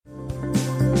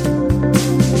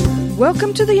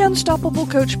Welcome to the Unstoppable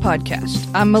Coach Podcast.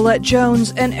 I'm Millette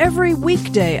Jones, and every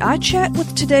weekday I chat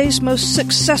with today's most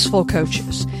successful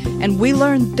coaches, and we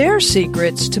learn their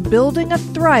secrets to building a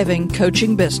thriving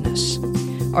coaching business.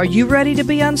 Are you ready to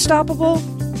be unstoppable?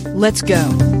 Let's go.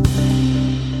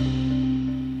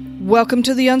 Welcome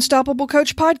to the Unstoppable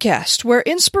Coach Podcast, where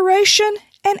inspiration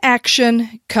and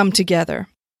action come together.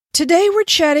 Today we're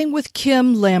chatting with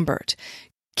Kim Lambert.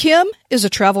 Kim is a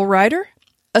travel writer,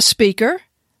 a speaker,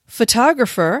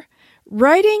 photographer,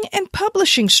 writing and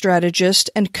publishing strategist,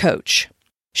 and coach.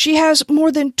 She has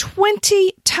more than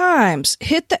 20 times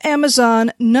hit the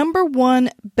Amazon #1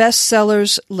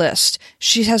 bestsellers list.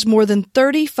 She has more than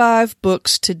 35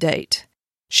 books to date.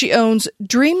 She owns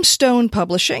Dreamstone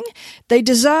Publishing. They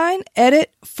design,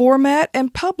 edit, format,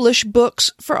 and publish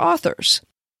books for authors.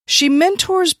 She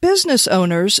mentors business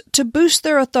owners to boost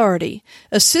their authority,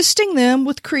 assisting them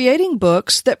with creating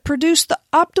books that produce the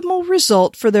optimal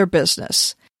result for their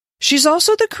business. She's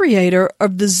also the creator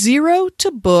of the Zero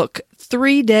to Book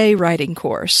 3-day writing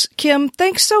course. Kim,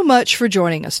 thanks so much for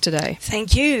joining us today.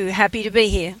 Thank you. Happy to be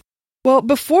here. Well,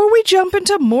 before we jump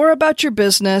into more about your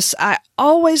business, I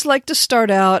always like to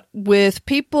start out with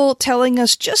people telling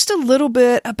us just a little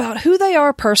bit about who they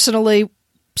are personally,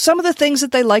 some of the things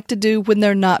that they like to do when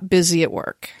they're not busy at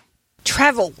work.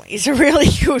 Travel is a really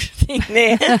good thing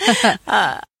there.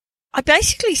 I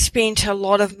basically spent a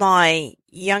lot of my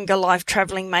younger life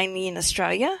traveling mainly in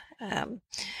Australia.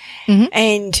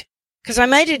 And because I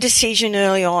made a decision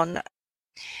early on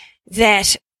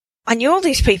that I knew all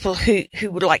these people who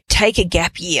would like take a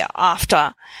gap year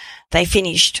after they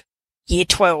finished year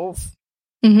 12.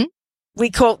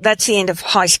 That's the end of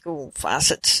high school for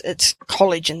us. It's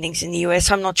college and things in the US.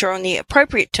 I'm not sure on the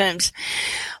appropriate terms,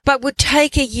 but would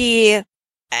take a year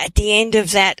at the end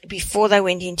of that before they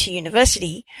went into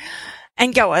university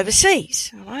and go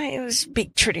overseas. Right? It was a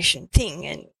big tradition thing.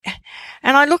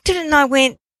 And I looked at it and I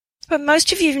went, but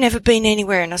most of you have never been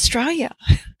anywhere in Australia.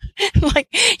 Like,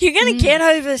 you're going to get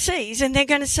overseas and they're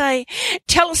going to say,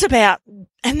 tell us about,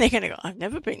 and they're going to go, I've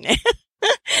never been there.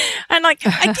 And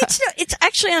it's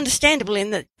actually understandable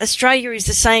in that Australia is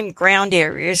the same ground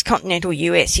area as continental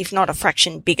US, if not a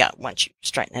fraction bigger once you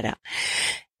straighten it out.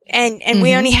 And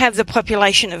we only have the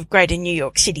population of greater New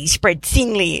York City spread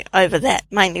thinly over that,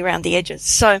 mainly around the edges.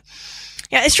 So,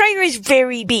 yeah, Australia is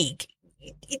very big.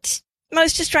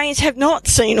 Most Australians have not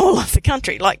seen all of the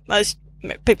country, like most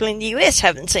people in the US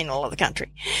haven't seen all of the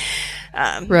country.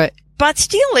 Right. But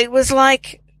still, it was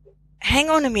like, hang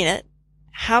on a minute.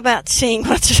 How about seeing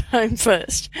what's at home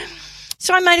first?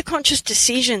 So I made a conscious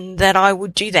decision that I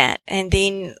would do that. And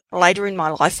then later in my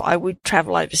life, I would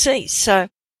travel overseas. So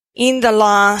in the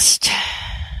last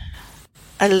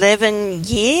 11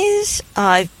 years,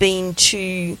 I've been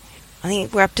to, I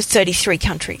think we're up to 33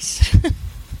 countries.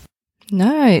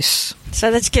 Nice.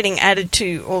 So that's getting added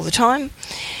to all the time.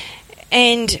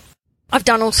 And I've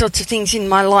done all sorts of things in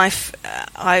my life.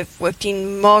 I've worked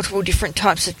in multiple different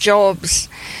types of jobs.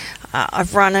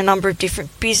 I've run a number of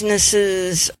different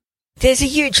businesses. There's a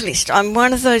huge list. I'm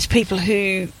one of those people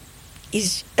who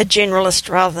is a generalist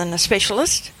rather than a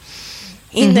specialist,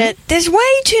 in that there's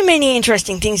way too many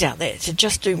interesting things out there to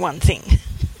just do one thing.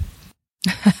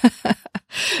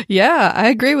 Yeah, I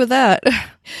agree with that.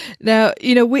 Now,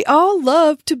 we all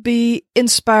love to be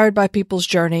inspired by people's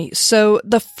journey. So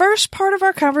the first part of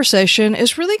our conversation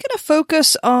is really going to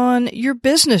focus on your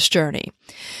business journey.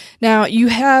 Now, you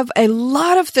have a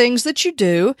lot of things that you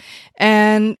do,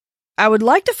 and I would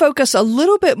like to focus a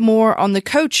little bit more on the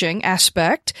coaching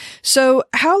aspect. So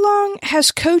how long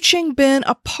has coaching been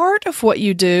a part of what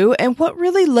you do, and what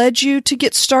really led you to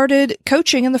get started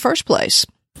coaching in the first place?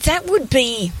 That would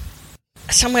be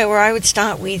somewhere where I would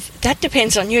start with, that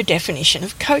depends on your definition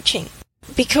of coaching.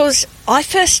 Because I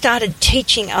first started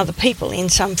teaching other people in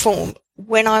some form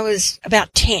when I was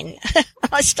about 10.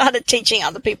 I started teaching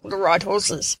other people to ride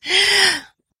horses.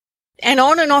 And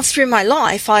on and off through my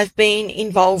life, I've been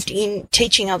involved in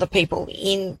teaching other people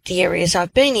in the areas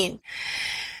I've been in.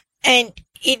 And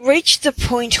it reached the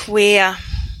point where,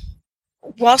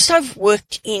 whilst I've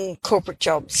worked in corporate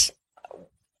jobs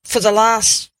for the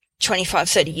last 25,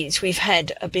 30 years, we've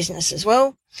had a business as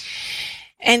well.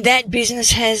 And that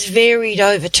business has varied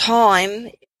over time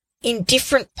in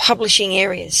different publishing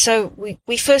areas. So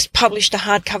we first published a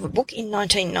hardcover book in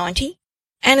 1990.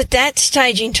 And at that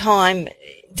stage in time,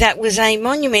 that was a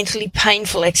monumentally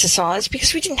painful exercise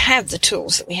because we didn't have the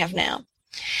tools that we have now.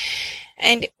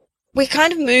 And we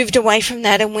kind of moved away from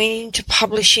that and went into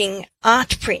publishing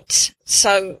art prints.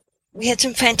 So we had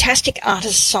some fantastic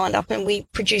artists signed up and we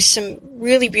produced some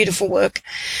really beautiful work,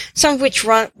 some of which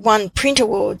won print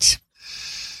awards.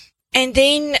 And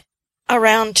then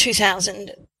around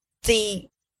 2000, the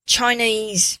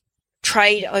Chinese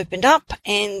trade opened up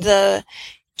and the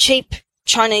cheap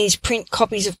Chinese print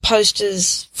copies of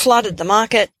posters flooded the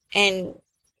market and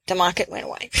the market went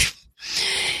away.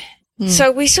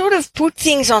 So we sort of put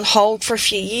things on hold for a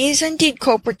few years and did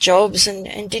corporate jobs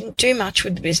and didn't do much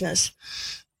with the business.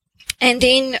 And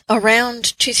then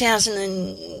around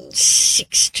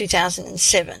 2006,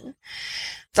 2007,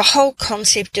 the whole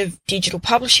concept of digital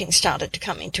publishing started to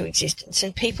come into existence,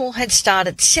 and people had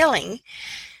started selling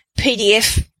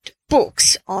PDF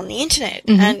books on the internet.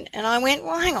 And I went,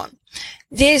 well, hang on,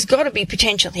 there's got to be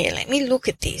potential here. Let me look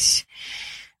at this.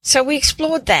 So we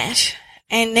explored that.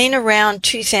 And then around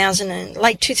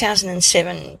late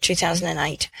 2007,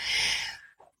 2008,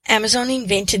 Amazon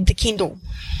invented the Kindle.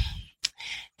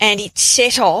 And it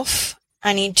set off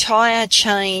an entire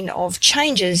chain of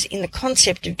changes in the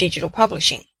concept of digital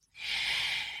publishing.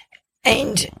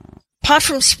 And apart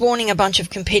from spawning a bunch of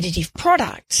competitive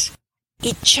products,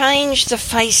 it changed the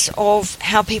face of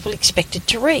how people expected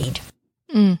to read.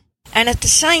 And at the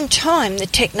same time, the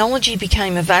technology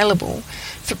became available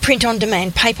for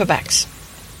print-on-demand paperbacks.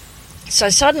 So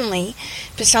suddenly,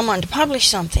 for someone to publish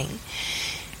something,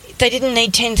 they didn't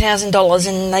need $10,000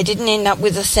 and they didn't end up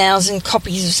with 1,000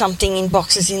 copies of something in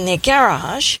boxes in their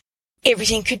garage.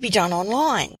 Everything could be done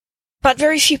online. But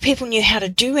very few people knew how to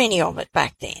do any of it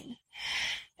back then.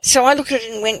 So I looked at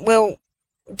it and went, well,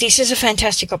 this is a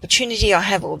fantastic opportunity. I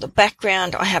have all the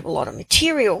background. I have a lot of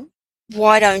material.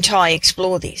 Why don't I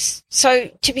explore this? So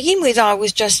to begin with, I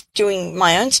was just doing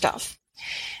my own stuff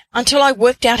until I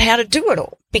worked out how to do it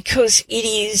all, because it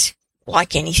is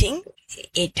like anything.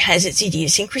 It has its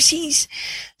idiosyncrasies.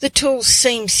 The tools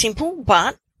seem simple,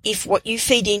 but if what you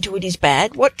feed into it is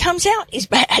bad, what comes out is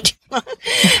bad.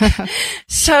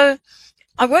 So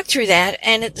I worked through that,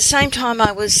 and at the same time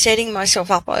I was setting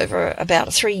myself up over about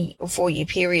a 3 or 4 year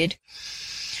period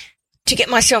to get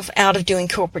myself out of doing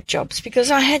corporate jobs,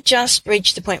 because I had just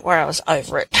reached the point where I was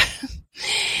over it.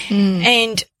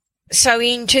 And so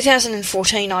in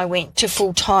 2014, I went to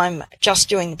full-time just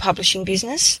doing the publishing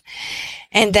business,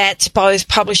 and that's both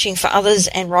publishing for others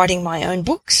and writing my own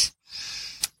books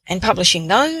and publishing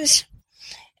those.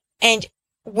 And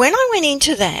when I went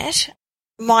into that,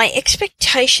 my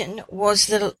expectation was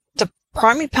that the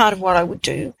primary part of what I would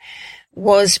do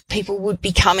was people would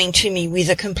be coming to me with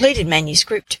a completed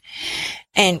manuscript,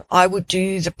 and I would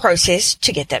do the process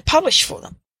to get that published for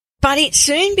them. But it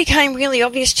soon became really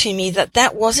obvious to me that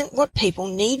that wasn't what people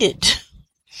needed,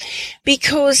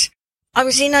 because I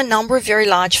was in a number of very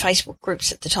large Facebook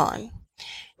groups at the time.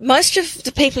 Most of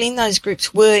the people in those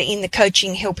groups were in the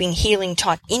coaching, helping, healing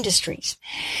type industries.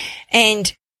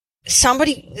 And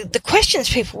the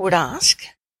questions people would ask,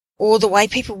 or the way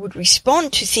people would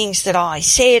respond to things that I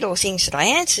said or things that I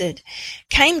answered,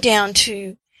 came down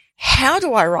to, how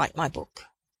do I write my book?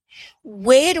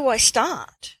 Where do I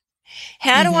start?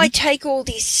 How do I take all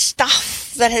this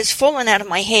stuff that has fallen out of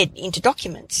my head into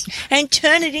documents and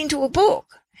turn it into a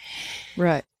book?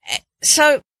 Right.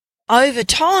 So over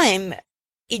time,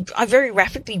 I very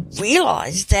rapidly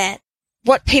realized that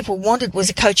what people wanted was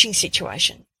a coaching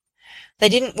situation. They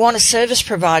didn't want a service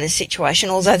provider situation,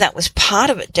 although that was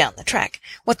part of it down the track.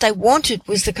 What they wanted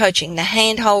was the coaching, the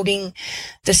hand-holding,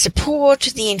 the support,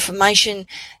 the information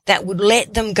that would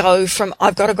let them go from,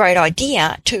 I've got a great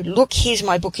idea, to, look, here's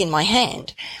my book in my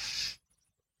hand.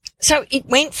 So it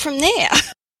went from there.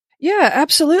 Yeah,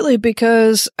 absolutely,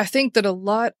 because I think that a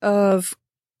lot of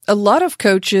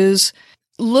coaches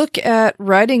look at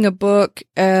writing a book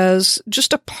as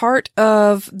just a part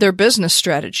of their business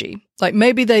strategy. Like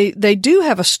maybe they do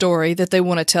have a story that they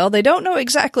want to tell. They don't know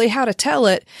exactly how to tell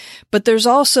it, but there's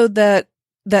also that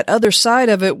other side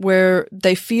of it where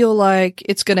they feel like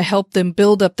it's going to help them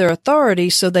build up their authority.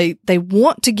 So they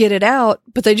want to get it out,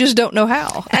 but they just don't know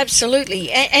how.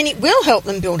 Absolutely. And it will help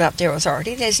them build up their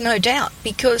authority. There's no doubt,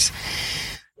 because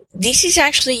this is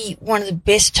actually one of the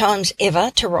best times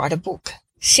ever to write a book,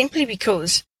 simply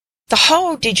because the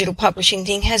whole digital publishing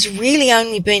thing has really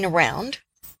only been around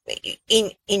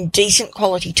in decent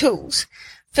quality tools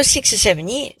for 6 or 7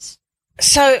 years.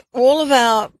 So all of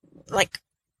our,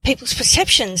 people's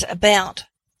perceptions about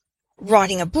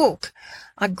writing a book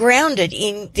are grounded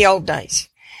in the old days,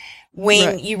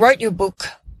 when you wrote your book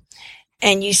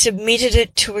and you submitted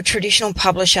it to a traditional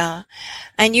publisher,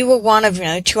 and you were one of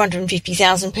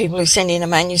 250,000 people who sent in a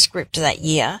manuscript that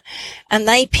year, and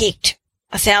they picked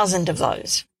 1,000 of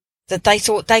those that they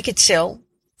thought they could sell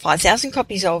 5,000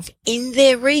 copies of in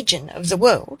their region of the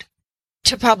world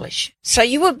to publish. So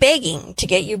you were begging to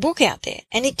get your book out there.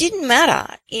 And it didn't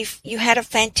matter if you had a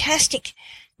fantastic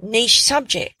niche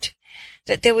subject.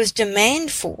 that there was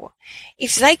demand for,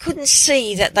 if they couldn't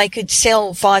see that they could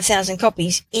sell 5,000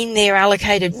 copies in their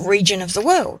allocated region of the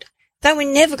world, they were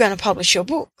never going to publish your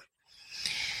book.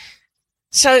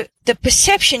 So the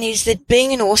perception is that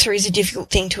being an author is a difficult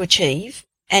thing to achieve,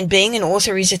 and being an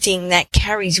author is a thing that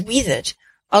carries with it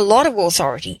a lot of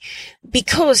authority,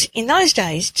 because in those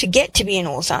days, to get to be an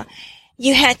author,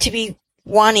 you had to be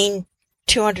 1 in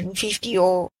 250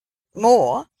 or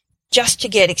more just to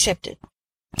get accepted.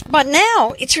 But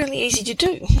now it's really easy to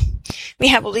do. We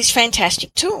have all these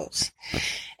fantastic tools,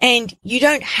 and you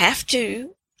don't have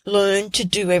to learn to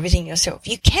do everything yourself.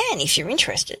 You can if you're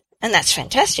interested, and that's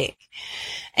fantastic.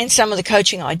 And some of the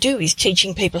coaching I do is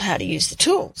teaching people how to use the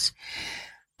tools.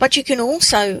 But you can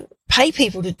also pay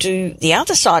people to do the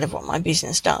other side of what my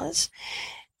business does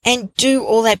and do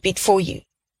all that bit for you.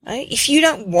 If you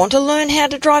don't want to learn how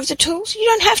to drive the tools, you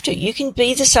don't have to. You can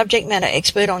be the subject matter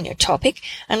expert on your topic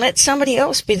and let somebody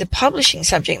else be the publishing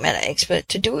subject matter expert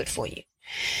to do it for you.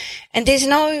 And there's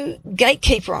no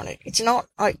gatekeeper on it. It's not,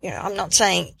 I'm not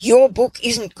saying your book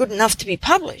isn't good enough to be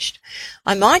published.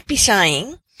 I might be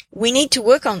saying we need to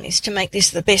work on this to make this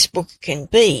the best book it can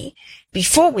be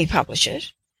before we publish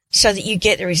it so that you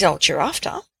get the results you're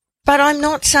after. But I'm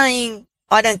not saying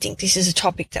I don't think this is a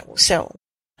topic that will sell.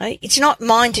 It's not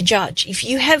mine to judge. If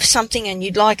you have something and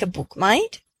you'd like a book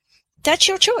made, that's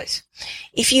your choice.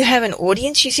 If you have an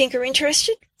audience you think are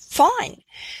interested, fine.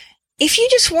 If you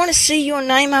just want to see your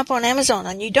name up on Amazon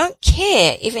and you don't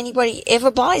care if anybody ever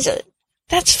buys it,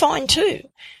 that's fine too,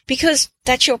 because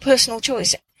that's your personal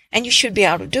choice and you should be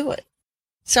able to do it.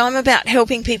 So I'm about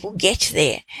helping people get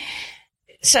there.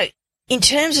 So in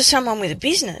terms of someone with a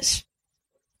business,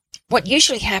 what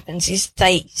usually happens is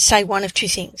they say one of two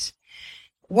things.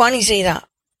 One is either,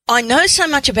 I know so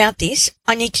much about this,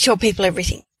 I need to tell people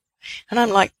everything. And I'm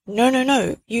like,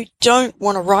 no, you don't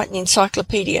want to write an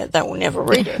encyclopedia. They will never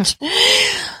read it.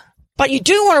 But you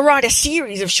do want to write a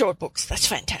series of short books. That's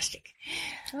fantastic.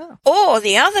 Oh. Or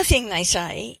the other thing they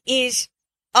say is,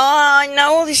 I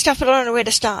know all this stuff, but I don't know where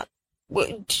to start.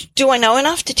 Do I know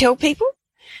enough to tell people?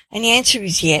 And the answer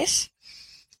is yes.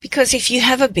 Because if you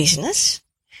have a business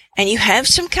and you have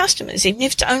some customers, even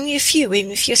if it's only a few,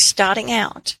 even if you're starting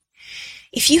out,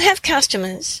 if you have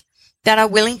customers that are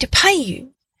willing to pay you,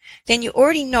 then you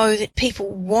already know that people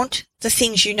want the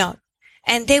things you know,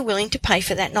 and they're willing to pay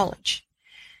for that knowledge.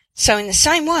 So in the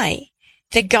same way,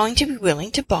 they're going to be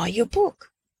willing to buy your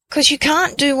book, because you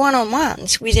can't do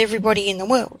one-on-ones with everybody in the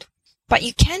world. But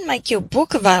you can make your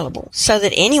book available so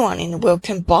that anyone in the world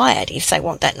can buy it if they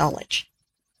want that knowledge.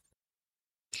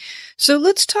 So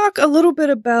let's talk a little bit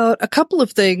about a couple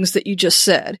of things that you just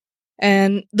said.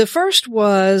 And the first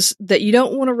was that you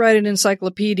don't want to write an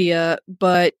encyclopedia,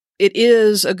 but it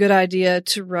is a good idea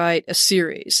to write a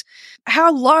series.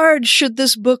 How large should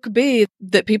this book be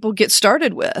that people get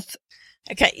started with?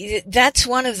 Okay, that's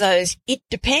one of those, it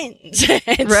depends.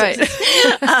 Right.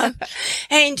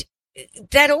 And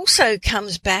that also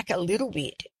comes back a little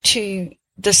bit to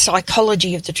the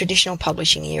psychology of the traditional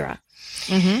publishing era.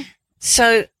 Mm-hmm.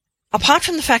 So apart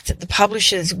from the fact that the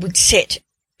publishers would set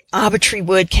arbitrary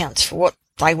word counts for what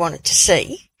they wanted to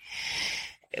see,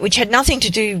 which had nothing to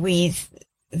do with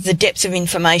the depth of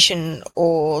information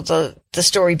or the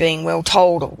story being well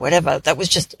told or whatever, that was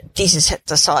just, this is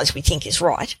the size we think is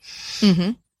right.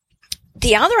 Mm-hmm.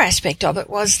 The other aspect of it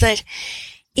was that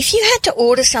if you had to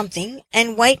order something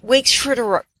and wait weeks for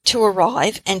it to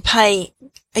arrive and pay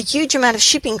a huge amount of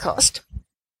shipping cost,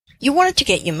 you wanted to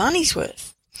get your money's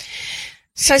worth.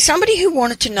 So somebody who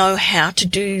wanted to know how to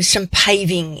do some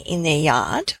paving in their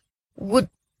yard would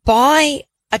buy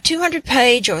a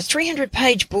 200-page or a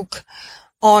 300-page book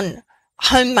on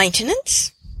home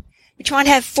maintenance, which might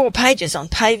have 4 pages on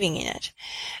paving in it.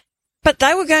 But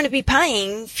they were going to be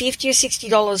paying $50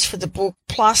 or $60 for the book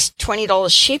plus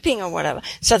 $20 shipping or whatever.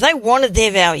 So they wanted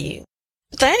their value.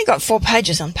 But they only got 4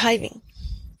 pages on paving.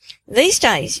 These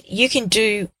days, you can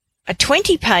do a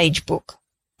 20-page book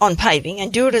on paving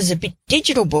and do it as a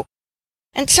digital book,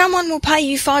 and someone will pay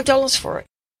you $5 for it.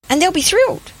 And they'll be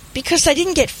thrilled because they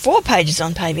didn't get 4 pages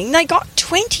on paving, they got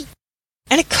 20.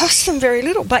 And it costs them very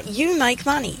little, but you make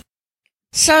money.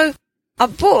 So a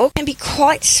book can be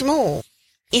quite small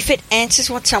if it answers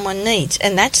what someone needs,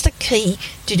 and that's the key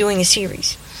to doing a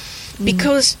series.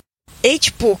 Because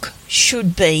each book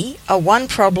should be a one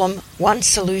problem, one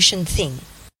solution thing.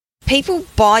 People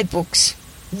buy books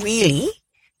really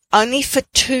only for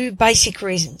 2 basic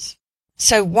reasons.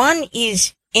 So one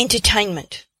is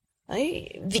entertainment,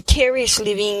 vicarious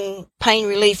living, pain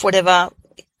relief, whatever,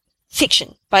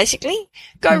 fiction, basically.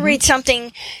 Go read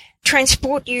something,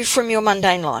 transport you from your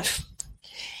mundane life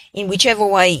in whichever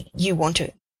way you want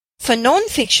to. For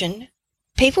non-fiction,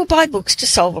 people buy books to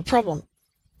solve a problem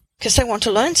because they want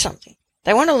to learn something.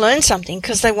 They want to learn something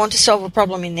because they want to solve a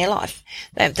problem in their life.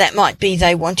 That might be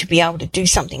they want to be able to do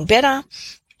something better.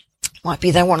 Might be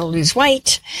they want to lose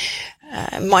weight.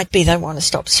 Might be they want to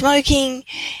stop smoking.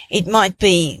 It might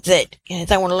be that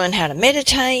they want to learn how to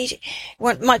meditate.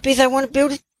 It might be they want to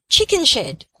build a chicken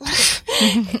shed.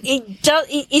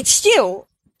 It's still,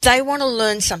 they want to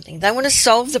learn something. They want to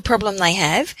solve the problem they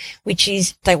have, which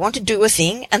is they want to do a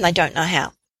thing and they don't know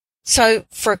how. So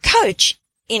for a coach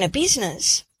in a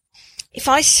business, if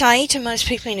I say to most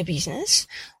people in a business,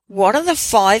 what are the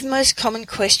 5 most common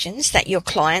questions that your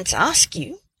clients ask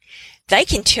you? They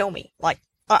can tell me. Like,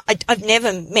 I've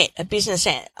never met a business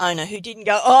owner who didn't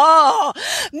go, oh,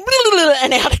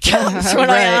 and out it comes when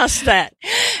I ask that.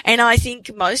 And I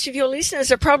think most of your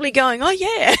listeners are probably going, oh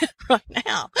yeah, right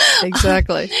now.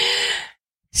 Exactly.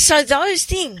 So those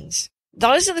things,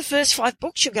 those are the first 5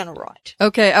 books you're going to write.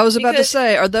 Okay, I was about to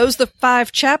say, are those the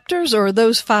 5 chapters or are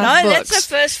those 5 books? No, that's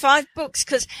the first 5 books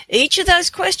because each of those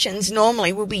questions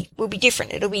normally will be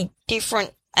different. It'll be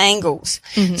different angles.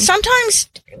 Mm-hmm. Sometimes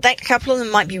that couple of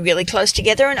them might be really close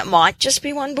together and it might just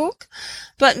be one book,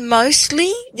 but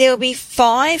mostly there'll be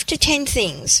 5 to 10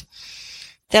 things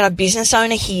that a business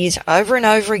owner hears over and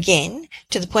over again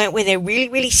to the point where they're really,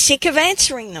 really sick of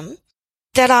answering them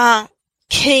that are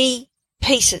key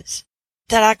pieces,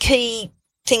 that are key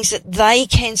things that they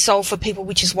can solve for people,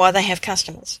 which is why they have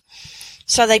customers.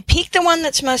 So they pick the one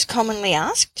that's most commonly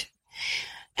asked,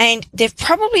 and they've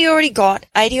probably already got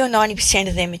 80 or 90%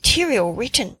 of their material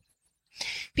written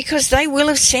because they will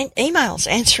have sent emails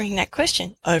answering that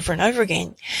question over and over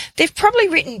again. They've probably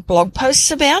written blog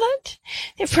posts about it.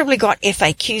 They've probably got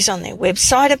FAQs on their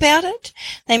website about it.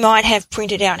 They might have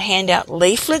printed out handout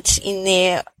leaflets in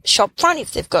their shop front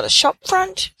if they've got a shop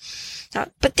front.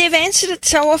 But they've answered it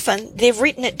so often, they've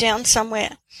written it down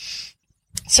somewhere.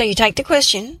 So you take the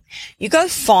question, you go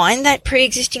find that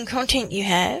pre-existing content you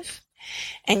have,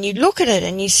 and you look at it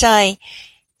and you say,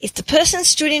 if the person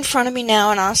stood in front of me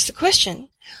now and asked the question,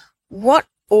 what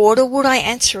order would I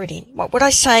answer it in? What would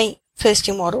I say first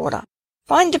in what order?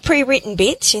 Find the pre-written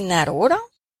bits in that order.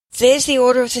 There's the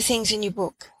order of the things in your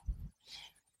book.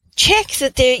 Check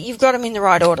that you've got them in the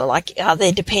right order, like are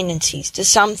there dependencies? Do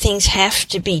some things have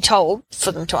to be told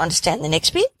for them to understand the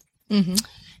next bit? Mm-hmm.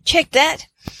 Check that.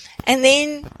 And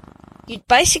then you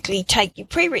basically take your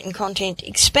pre-written content,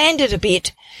 expand it a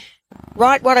bit,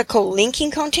 write what I call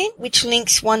linking content, which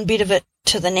links one bit of it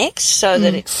to the next so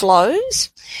that it flows,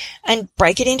 and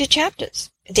break it into chapters.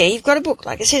 There you've got a book.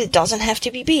 Like I said, it doesn't have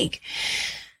to be big.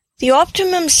 The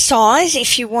optimum size,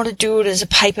 if you want to do it as a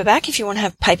paperback, if you want to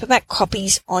have paperback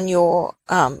copies on your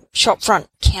shopfront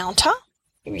counter,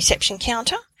 your reception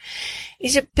counter,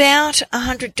 is about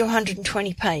 100 to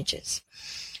 120 pages.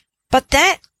 But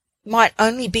that might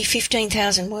only be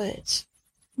 15,000 words.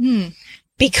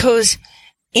 Because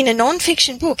in a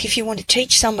non-fiction book, if you want to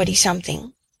teach somebody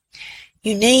something,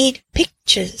 you need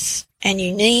pictures and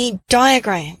you need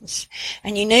diagrams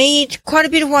and you need quite a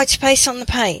bit of white space on the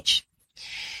page.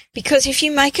 Because if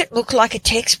you make it look like a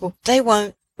textbook, they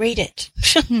won't read it.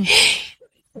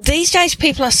 These days,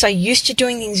 people are so used to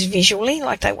doing things visually,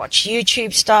 like they watch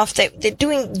YouTube stuff. They're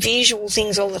doing visual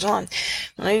things all the time.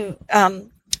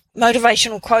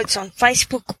 Motivational quotes on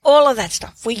Facebook, all of that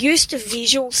stuff. We're used to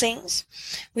visual things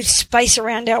with space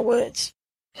around our words.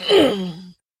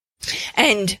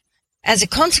 And as a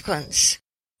consequence,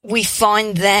 we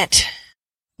find that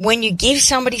when you give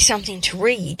somebody something to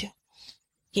read,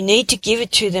 you need to give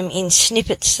it to them in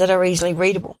snippets that are easily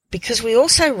readable, because we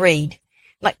also read,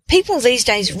 like people these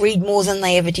days read more than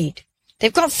they ever did.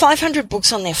 They've got 500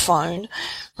 books on their phone,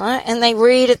 right? And they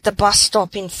read at the bus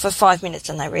stop for 5 minutes,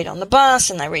 and they read on the bus,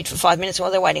 and they read for 5 minutes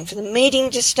while they're waiting for the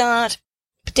meeting to start.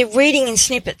 But they're reading in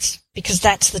snippets because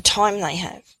that's the time they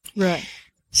have. Right.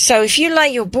 So if you lay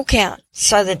your book out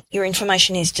so that your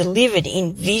information is delivered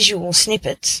in visual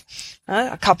snippets,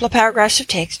 a couple of paragraphs of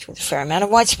text with a fair amount of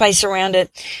white space around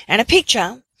it and a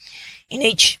picture in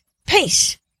each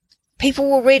piece, people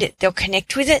will read it. They'll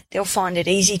connect with it. They'll find it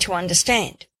easy to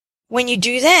understand. When you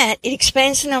do that, it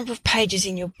expands the number of pages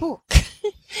in your book.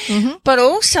 Mm-hmm. But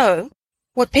also,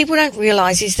 what people don't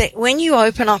realize is that when you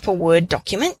open up a Word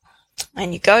document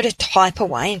and you go to type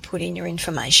away and put in your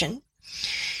information,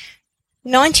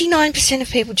 99% of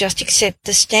people just accept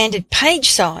the standard page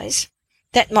size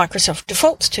that Microsoft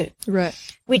defaults to. Right.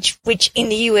 Which in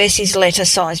the US is letter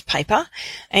size paper,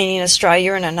 and in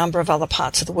Australia and a number of other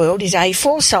parts of the world is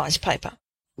A4 size paper.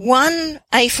 One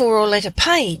A4 or letter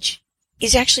page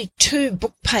is actually 2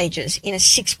 book pages in a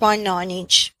 6 by 9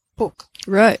 inch book.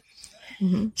 Right.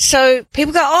 Mm-hmm. So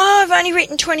people go, oh, I've only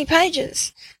written 20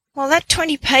 pages. Well, that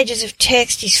 20 pages of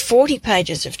text is 40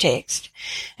 pages of text.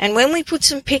 And when we put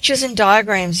some pictures and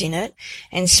diagrams in it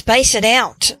and space it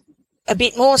out a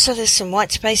bit more so there's some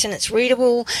white space and it's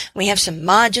readable, we have some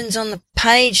margins on the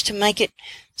page to make it,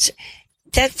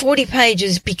 that 40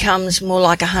 pages becomes more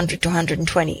like 100 to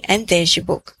 120, and there's your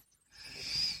book.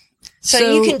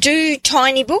 So you can do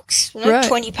tiny books, right.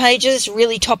 20 pages,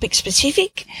 really topic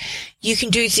specific. You can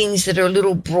do things that are a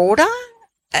little broader,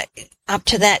 up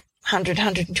to that 100,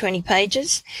 120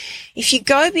 pages. If you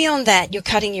go beyond that, you're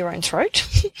cutting your own throat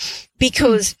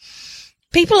because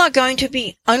people are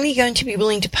only going to be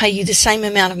willing to pay you the same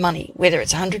amount of money, whether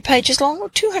it's 100 pages long or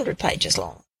 200 pages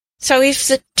long. So if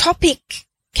the topic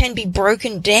can be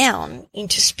broken down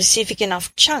into specific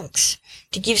enough chunks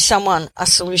to give someone a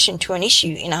solution to an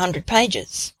issue in 100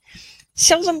 pages,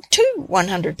 sell them 2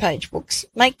 100-page books,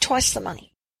 make twice the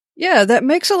money. Yeah, that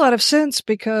makes a lot of sense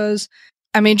because,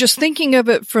 I mean, just thinking of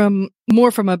it from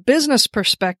a business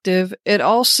perspective, it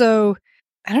also,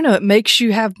 I don't know, it makes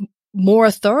you have more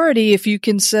authority if you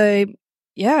can say,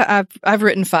 yeah, I've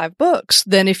written 5 books,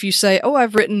 than if you say, oh,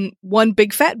 I've written one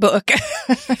big fat book.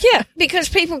 Yeah, because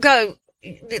people go,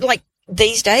 like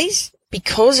these days,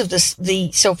 because of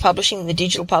the self-publishing, the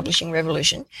digital publishing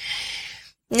revolution,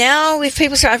 now if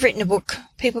people say, I've written a book,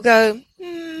 people go,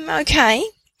 okay.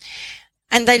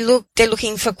 And they're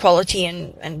looking for quality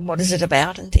and what is it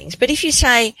about and things. But if you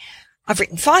say, I've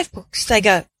written 5 books, they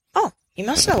go, oh, you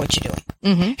must know what you're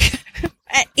doing. Mm-hmm.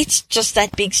 It's just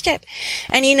that big step.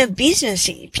 And in a business,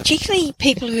 particularly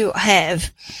people who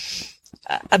have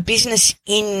a business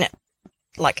in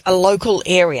like a local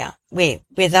area where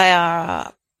they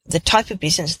are the type of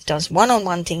business that does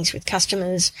one-on-one things with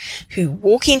customers who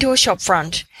walk into a shop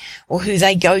front or who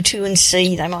they go to and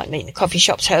see, they might meet in the coffee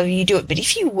shops, however you do it. But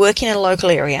if you work in a local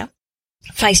area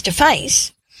face to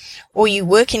face, or you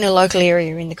work in a local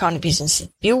area in the kind of business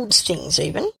that builds things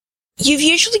even, you've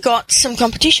usually got some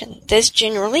competition. There's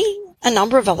generally a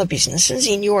number of other businesses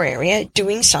in your area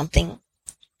doing something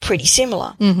pretty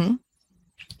similar. Mm-hmm.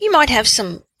 You might have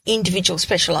some individual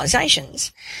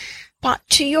specializations, but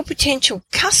to your potential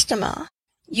customer,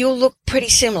 you'll look pretty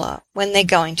similar when they're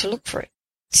going to look for it.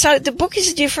 So the book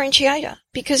is a differentiator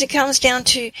because it comes down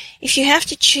to, if you have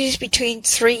to choose between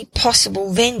 3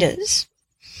 possible vendors,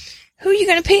 who are you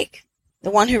going to pick?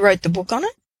 The one who wrote the book on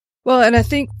it? Well, and I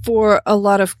think for a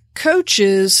lot of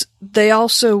coaches, they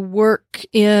also work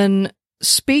in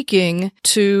speaking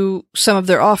to some of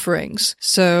their offerings.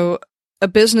 So a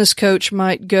business coach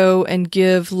might go and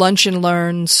give lunch and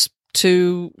learns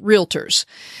to realtors.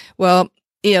 Well,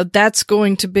 that's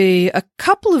going to be a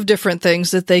couple of different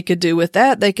things that they could do with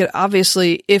that. They could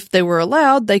obviously, if they were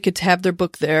allowed, they could have their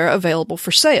book there available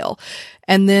for sale.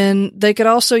 And then they could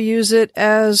also use it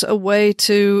as a way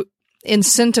to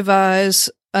incentivize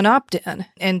an opt-in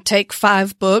and take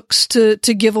 5 books to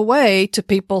give away to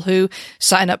people who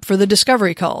sign up for the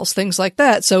discovery calls, things like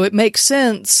that. So it makes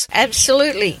sense.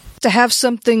 Absolutely. To have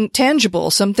something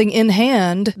tangible, something in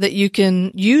hand that you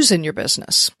can use in your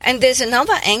business. And there's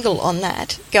another angle on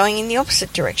that going in the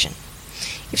opposite direction.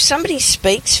 If somebody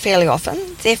speaks fairly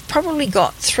often, they've probably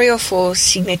got 3 or 4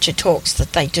 signature talks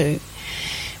that they do,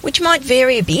 which might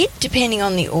vary a bit depending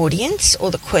on the audience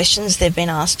or the questions they've been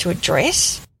asked to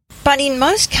address. But in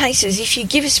most cases, if you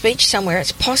give a speech somewhere,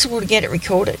 it's possible to get it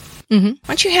recorded. Mm-hmm.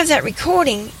 Once you have that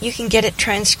recording, you can get it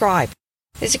transcribed.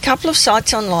 There's a couple of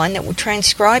sites online that will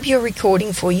transcribe your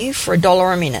recording for you for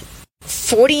 $1 a minute.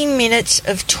 40 minutes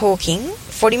of talking,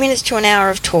 40 minutes to an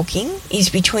hour of talking is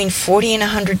between 40 and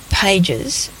 100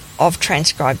 pages of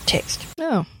transcribed text.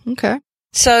 Oh, okay.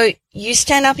 So you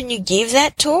stand up and you give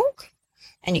that talk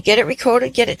and you get it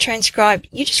recorded, get it transcribed.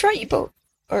 You just wrote your book,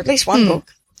 or at least one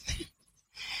book.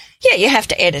 Yeah, you have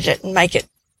to edit it and make it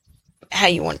how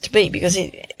you want it to be, because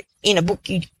in a book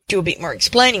you do a bit more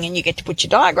explaining and you get to put your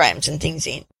diagrams and things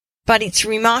in. But it's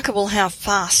remarkable how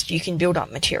fast you can build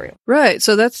up material. Right.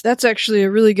 So that's actually a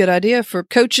really good idea for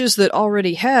coaches that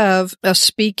already have a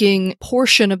speaking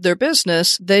portion of their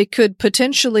business. They could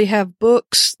potentially have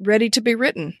books ready to be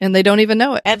written and they don't even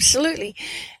know it. Absolutely.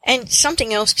 And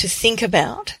something else to think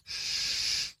about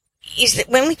is that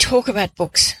when we talk about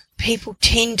books, people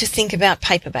tend to think about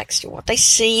paperbacks still. What they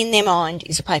see in their mind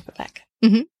is a paperback.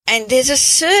 Mm-hmm. And there's a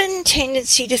certain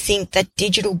tendency to think that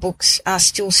digital books are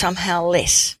still somehow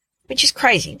less, which is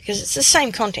crazy because it's the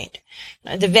same content.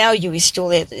 The value is still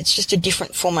there. It's just a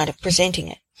different format of presenting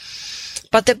it.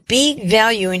 But the big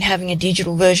value in having a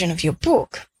digital version of your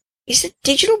book is that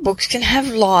digital books can have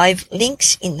live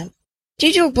links in them.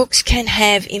 Digital books can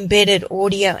have embedded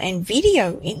audio and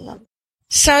video in them.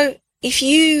 So if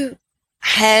you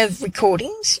have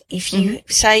recordings. If you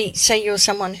say you're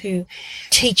someone who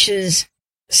teaches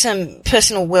some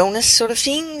personal wellness sort of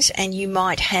things, and you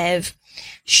might have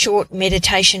short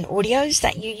meditation audios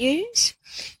that you use,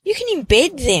 you can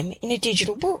embed them in a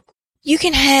digital book. You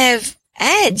can have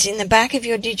ads in the back of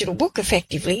your digital book,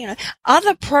 effectively,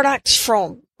 other products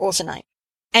from AuthorName,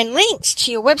 and links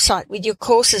to your website with your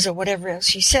courses or whatever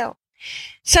else you sell.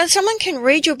 So someone can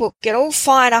read your book, get all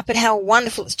fired up at how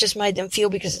wonderful it's just made them feel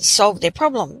because it's solved their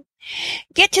problem,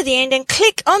 get to the end and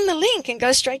click on the link and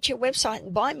go straight to your website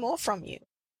and buy more from you.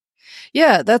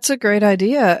 Yeah, that's a great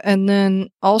idea. And then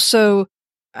also,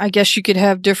 I guess you could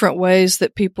have different ways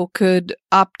that people could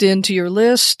opt into your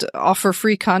list, offer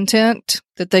free content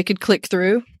that they could click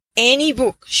through. Any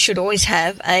book should always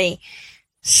have a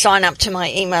sign up to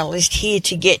my email list here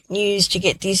to get news, to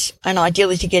get this, and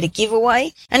ideally to get a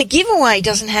giveaway. And a giveaway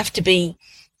doesn't have to be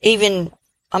even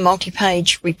a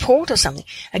multi-page report or something.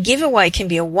 A giveaway can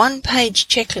be a one-page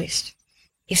checklist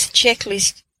if the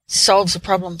checklist solves a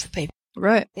problem for people.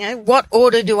 Right. What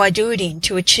order do I do it in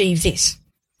to achieve this?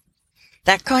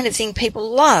 That kind of thing people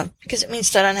love because it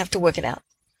means they don't have to work it out.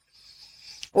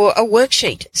 Or a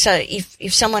worksheet. So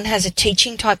if someone has a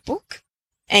teaching type book,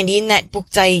 and in that book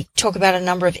they talk about a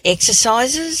number of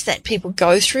exercises that people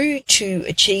go through to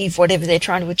achieve whatever they're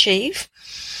trying to achieve,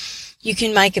 you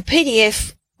can make a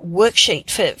PDF worksheet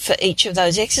for each of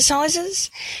those exercises,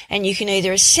 and you can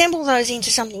either assemble those into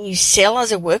something you sell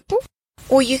as a workbook,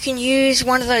 or you can use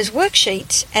one of those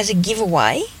worksheets as a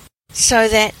giveaway so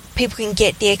that people can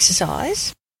get the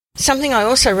exercise. Something I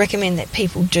also recommend that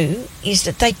people do is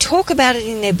that they talk about it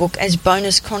in their book as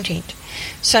bonus content.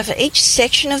 So for each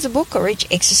section of the book or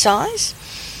each exercise,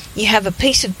 you have a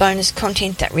piece of bonus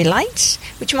content that relates,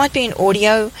 which might be an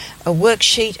audio, a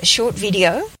worksheet, a short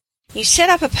video. You set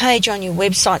up a page on your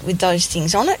website with those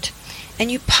things on it, and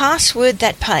you password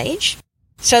that page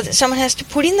so that someone has to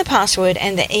put in the password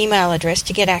and the email address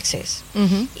to get access.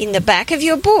 In the back of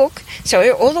your book,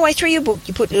 so all the way through your book,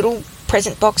 you put little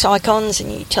present box icons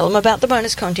and you tell them about the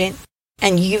bonus content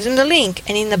and you give them the link,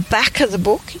 and in the back of the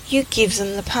book, you give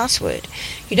them the password.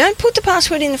 You don't put the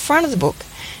password in the front of the book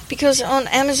because on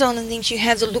Amazon and things you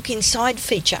have the look inside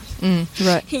feature.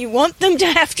 Right. You want them to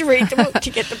have to read the book to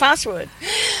get the password.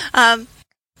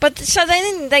 But so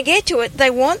then they get to it, they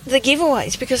want the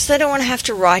giveaways because they don't want to have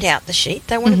to write out the sheet.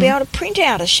 They want to be able to print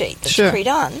out a sheet that's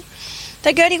pre-done.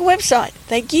 They go to your website.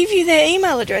 They give you their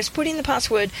email address, put in the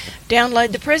password,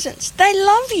 download the presents. They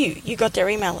love you. You got their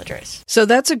email address. So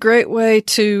that's a great way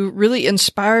to really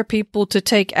inspire people to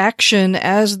take action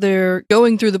as they're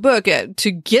going through the book,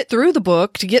 to get through the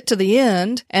book, to get to the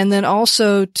end, and then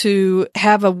also to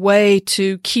have a way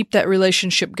to keep that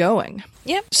relationship going.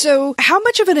 Yep. So how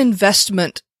much of an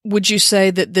investment would you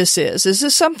say that this is? Is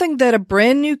this something that a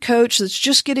brand new coach that's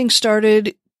just getting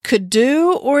started could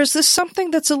do, or is this something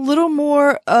that's a little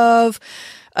more of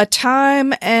a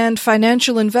time and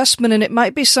financial investment, and it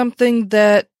might be something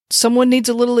that someone needs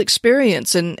a little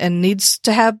experience and needs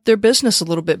to have their business a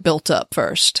little bit built up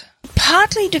first?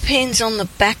 Partly depends on the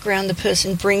background the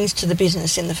person brings to the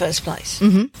business in the first place.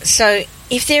 So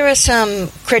if there are some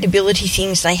credibility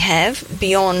things they have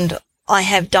beyond, I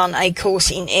have done a course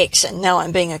in X and now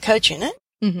I'm being a coach in it,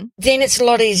 then it's a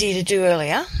lot easier to do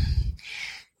earlier.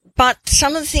 But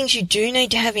some of the things you do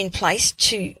need to have in place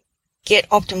to get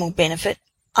optimal benefit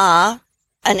are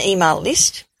an email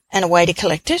list and a way to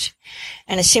collect it,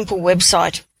 and a simple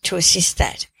website to assist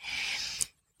that.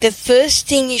 The first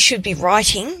thing you should be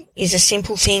writing is a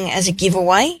simple thing as a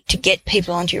giveaway to get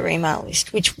people onto your email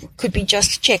list, which could be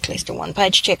just a checklist, a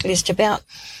one-page checklist about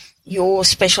your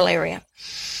special area.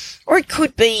 Or it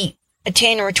could be a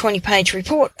 10 or a 20-page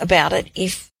report about it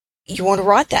if you want to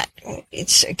write that.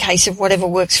 It's a case of whatever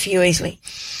works for you easily.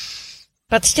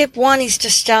 But step one is to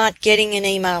start getting an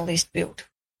email list built.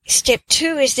 Step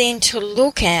two is then to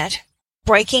look at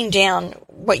breaking down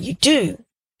what you do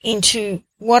into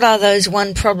what are those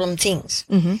one problem things.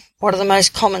 What are the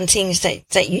most common things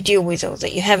that you deal with or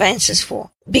that you have answers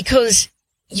for? Because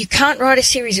you can't write a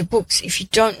series of books if you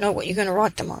don't know what you're going to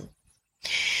write them on.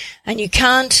 And you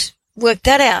can't work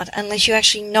that out unless you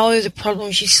actually know the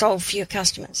problems you solve for your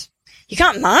customers. You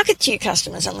can't market to your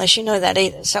customers unless you know that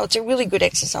either. So it's a really good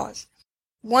exercise.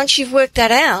 Once you've worked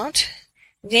that out,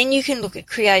 then you can look at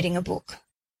creating a book.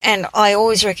 And I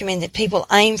always recommend that people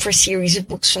aim for a series of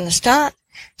books from the start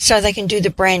so they can do the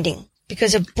branding,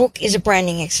 because a book is a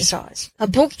branding exercise. A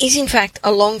book is, in fact,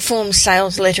 a long-form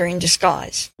sales letter in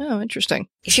disguise. Oh, interesting.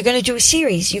 If you're going to do a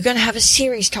series, you're going to have a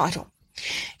series title.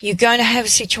 You're going to have a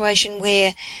situation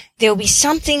where there'll be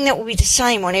something that will be the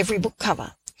same on every book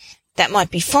cover. That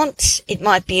might be fonts. It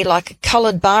might be like a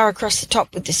coloured bar across the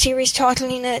top with the series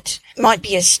title in it. It might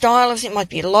be a style of it. It might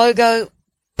be a logo.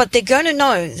 But they're going to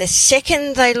know the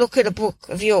second they look at a book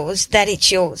of yours that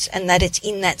it's yours and that it's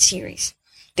in that series.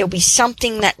 There'll be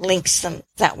something that links them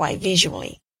that way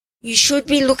visually. You should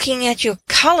be looking at your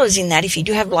colours in that. If you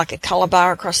do have like a colour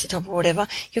bar across the top or whatever,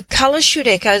 your colours should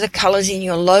echo the colours in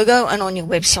your logo and on your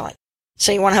website.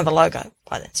 So you want to have a logo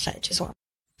by that stage as well.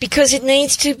 Because it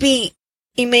needs to be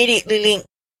immediately linked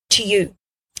to you.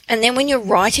 And then when you're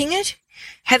writing it,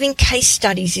 having case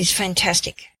studies is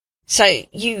fantastic. So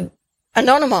you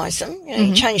anonymise them,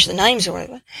 you change the names or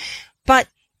whatever. But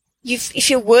if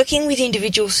you're working with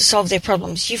individuals to solve their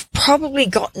problems, you've probably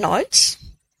got notes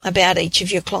about each of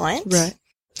your clients. Right.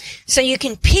 So you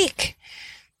can pick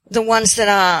the ones that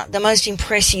are the most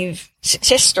impressive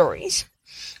success stories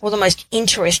or the most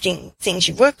interesting things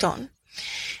you've worked on,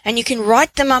 and you can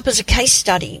write them up as a case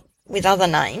study with other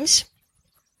names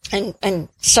and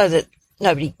so that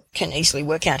nobody can easily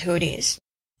work out who it is.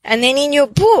 And then in your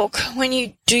book, when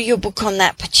you do your book on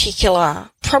that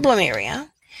particular problem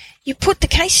area, you put the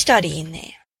case study in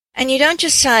there. And you don't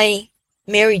just say,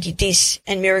 Mary did this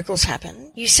and miracles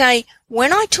happen. You say,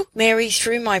 when I took Mary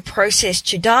through my process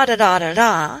to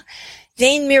da-da-da-da-da,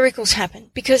 then miracles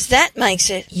happen, because that makes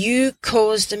it you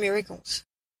caused the miracles.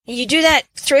 And you do that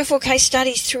 3 or 4 case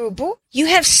studies through a book, you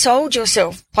have sold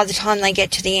yourself by the time they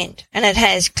get to the end. And it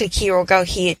has click here or go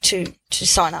here to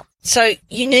sign up. So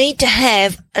you need to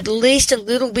have at least a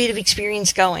little bit of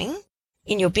experience going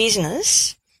in your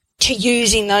business to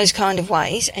use in those kind of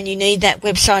ways. And you need that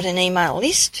website and email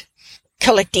list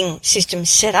collecting system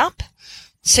set up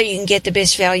so you can get the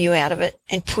best value out of it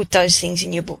and put those things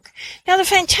in your book. Now, the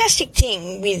fantastic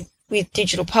thing with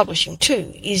digital publishing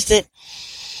too is that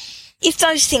if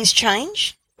those things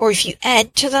change or if you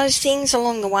add to those things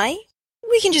along the way,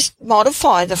 we can just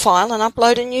modify the file and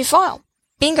upload a new file.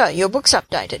 Bingo, your book's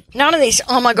updated. None of this,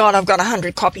 oh my God, I've got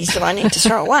 100 copies that I need to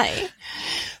throw away.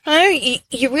 No,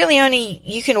 you really only,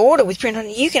 you can order with print on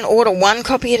it. You can order 1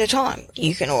 copy at a time.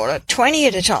 You can order 20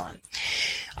 at a time.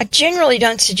 I generally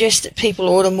don't suggest that people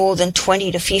order more than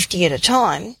 20 to 50 at a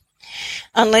time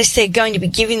unless they're going to be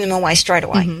giving them away straight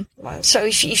away. Mm-hmm. So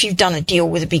if you've done a deal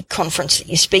with a big conference that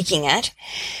you're speaking at,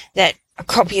 that a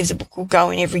copy of the book will go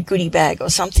in every goodie bag or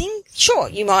something, sure,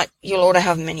 you'll order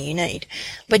however many you need.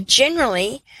 But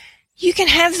generally, you can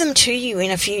have them to you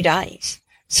in a few days.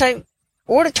 So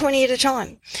order 20 at a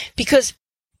time. Because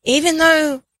even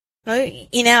though,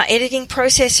 in our editing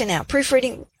process and our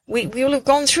proofreading, we will have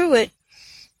gone through it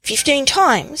 15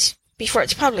 times before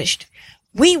it's published.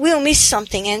 We will miss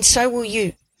something, and so will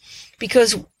you.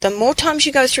 Because the more times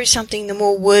you go through something, the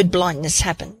more word blindness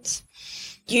happens.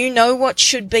 You know what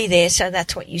should be there, so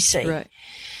that's what you see. Right.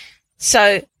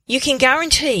 So you can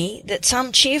guarantee that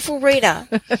some cheerful reader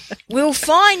will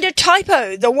find a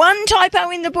typo, the one typo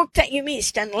in the book that you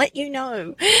missed, and let you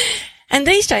know. And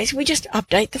these days, we just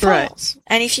update the files. Right.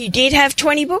 And if you did have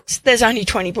 20 books, there's only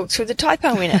 20 books with a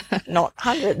typo in it, not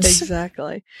hundreds.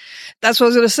 Exactly. That's what I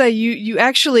was going to say. You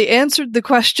actually answered the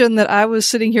question that I was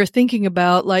sitting here thinking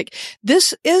about. Like,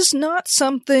 this is not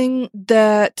something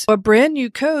that a brand new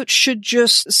coach should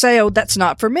just say, oh, that's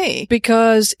not for me.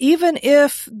 Because even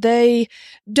if they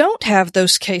don't have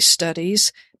those case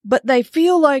studies, but they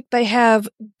feel like they have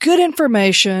good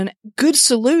information, good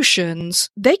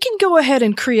solutions, they can go ahead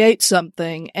and create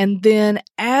something. And then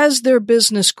as their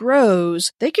business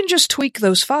grows, they can just tweak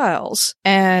those files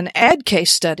and add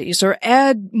case studies or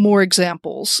add more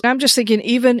examples. I'm just thinking,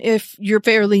 even if you're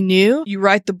fairly new, you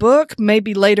write the book,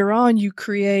 maybe later on you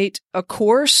create a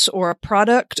course or a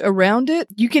product around it.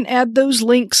 You can add those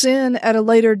links in at a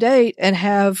later date and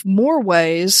have more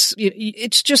ways.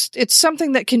 It's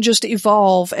something that can just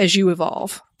evolve as you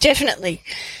evolve. Definitely.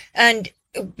 And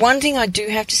one thing I do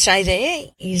have to say there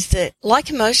is that, like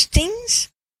most things,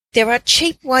 there are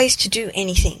cheap ways to do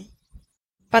anything.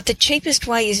 But the cheapest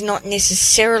way is not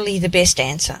necessarily the best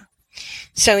answer.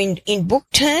 So in book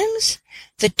terms,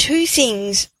 the 2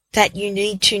 things that you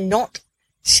need to not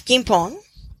skimp on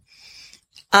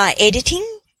are editing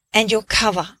and your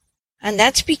cover. And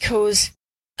that's because,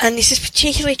 and this is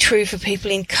particularly true for people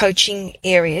in coaching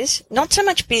areas, not so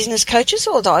much business coaches,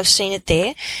 although I've seen it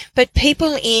there, but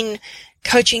people in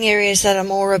coaching areas that are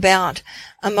more about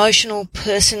emotional,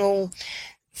 personal,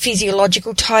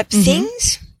 physiological type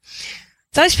things.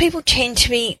 Those people tend to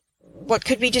be what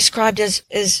could be described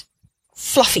as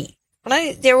fluffy.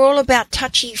 They're all about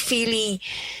touchy-feely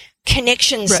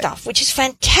connection stuff, which is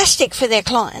fantastic for their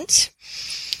clients.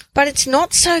 But it's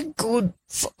not so good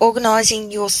for organising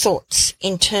your thoughts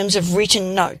in terms of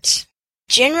written notes.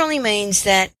 Generally means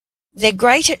that they're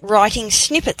great at writing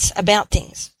snippets about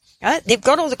things. Right? They've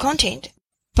got all the content,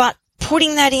 but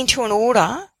putting that into an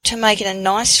order to make it a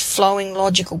nice, flowing,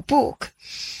 logical book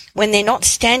when they're not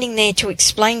standing there to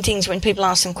explain things when people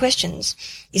ask them questions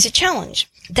is a challenge.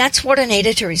 That's what an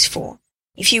editor is for.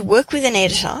 If you work with an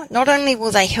editor, not only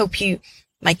will they help you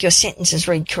make your sentences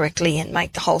read correctly and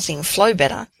make the whole thing flow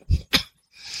better,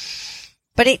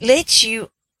 but it lets you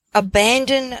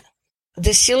abandon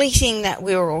the silly thing that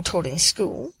we were all taught in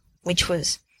school, which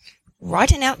was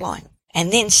write an outline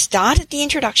and then start at the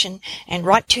introduction and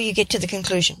write till you get to the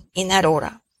conclusion in that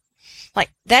order.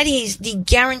 Like, that is the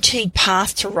guaranteed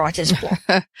path to writer's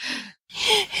block.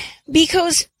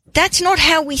 Because that's not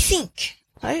how we think.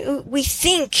 Right? We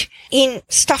think in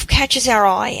stuff catches our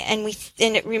eye and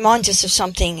it reminds us of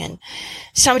something, and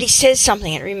somebody says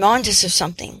something and it reminds us of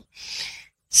something.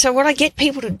 So what I get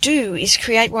people to do is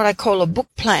create what I call a book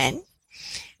plan,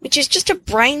 which is just a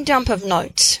brain dump of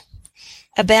notes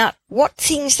about what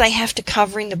things they have to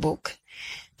cover in the book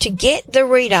to get the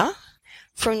reader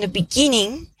from the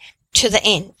beginning to the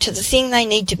end, to the thing they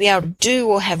need to be able to do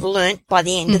or have learnt by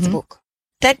the end of the book.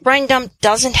 That brain dump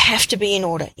doesn't have to be in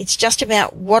order. It's just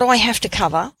about what do I have to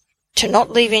cover to not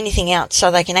leave anything out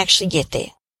so they can actually get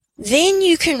there. Then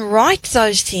you can write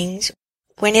those things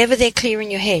whenever they're clear in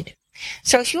your head.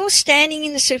 So if you're standing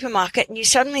in the supermarket and you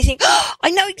suddenly think, oh, I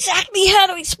know exactly how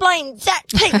to explain that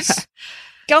piece,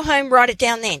 go home, write it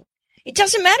down then. It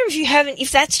doesn't matter if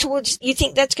you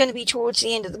think that's going to be towards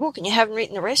the end of the book and you haven't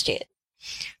written the rest yet.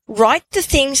 Write the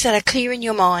things that are clear in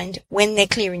your mind when they're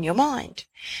clear in your mind,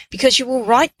 because you will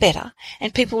write better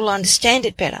and people will understand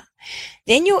it better.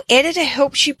 Then your editor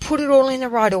helps you put it all in the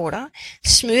right order,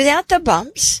 smooth out the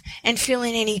bumps and fill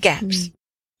in any gaps.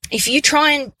 If you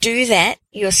try and do that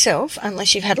yourself,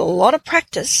 unless you've had a lot of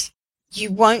practice,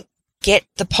 you won't get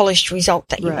the polished result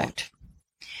that you want.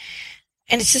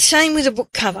 And it's the same with a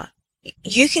book cover.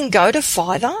 You can go to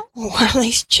Fiverr or one of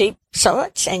these cheap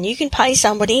sites and you can pay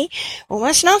somebody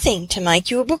almost nothing to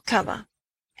make you a book cover.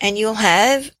 And you'll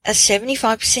have a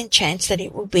 75% chance that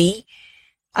it will be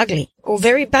ugly or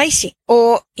very basic,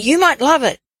 or you might love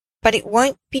it, but it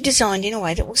won't be designed in a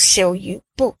way that will sell you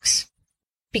books.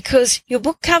 Because your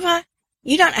book cover,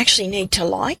 you don't actually need to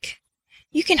like.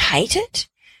 You can hate it,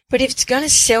 but if it's going to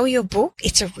sell your book,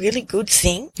 it's a really good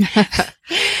thing.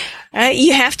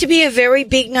 You have to be a very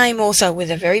big name also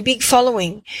with a very big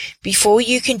following before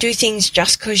you can do things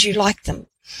just because you like them.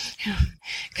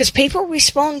 Because people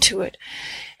respond to it.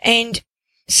 And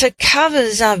so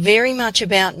covers are very much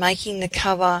about making the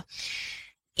cover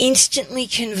instantly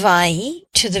convey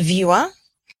to the viewer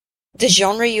the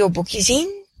genre your book is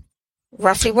in,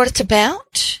 roughly what it's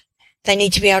about. They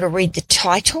need to be able to read the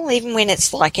title, even when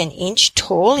it's like an inch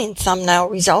tall in thumbnail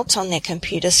results on their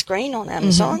computer screen on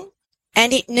Amazon.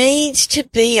 And it needs to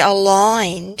be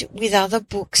aligned with other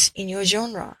books in your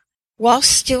genre while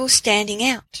still standing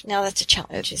out. Now, that's a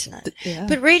challenge, isn't it? Yeah.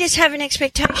 But readers have an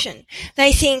expectation.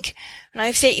 They think,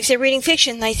 if they're reading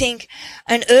fiction, they think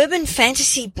an urban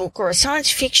fantasy book or a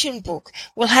science fiction book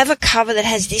will have a cover that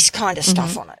has this kind of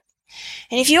stuff on it.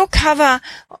 And if your cover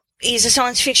is a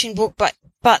science fiction book,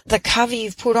 but the cover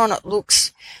you've put on it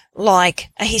looks like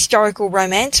a historical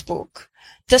romance book,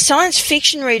 the science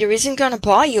fiction reader isn't going to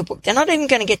buy your book. They're not even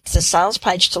going to get to the sales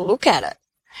page to look at it.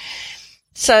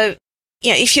 So,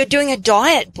 if you're doing a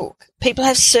diet book, people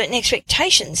have certain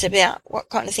expectations about what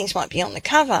kind of things might be on the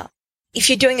cover. If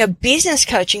you're doing a business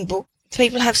coaching book,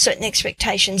 people have certain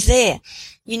expectations there.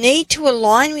 You need to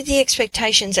align with the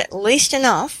expectations at least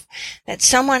enough that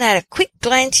someone at a quick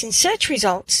glance in search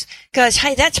results goes,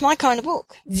 hey, that's my kind of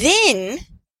book. Then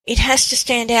it has to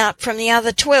stand out from the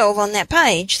other 12 on that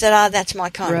page that that's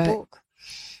my kind of book.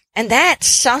 And that's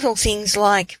subtle things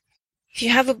like if you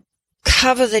have a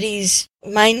cover that is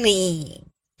mainly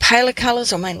paler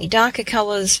colours or mainly darker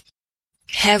colours,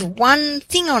 have one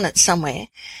thing on it somewhere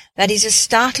that is a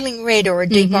startling red or a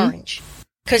deep orange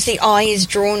because the eye is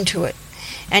drawn to it.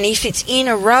 And if it's in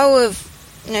a row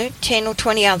of 10 or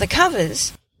 20 other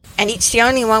covers and it's the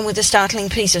only one with a startling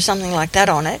piece of something like that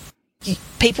on it,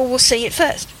 people will see it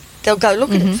first. They'll go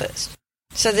look at it first.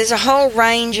 So there's a whole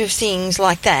range of things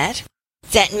like that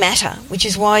matter, which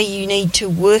is why you need to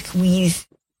work with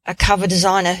a cover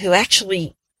designer who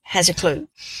actually has a clue.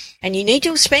 And you need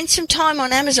to spend some time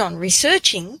on Amazon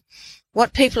researching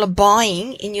what people are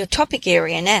buying in your topic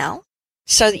area now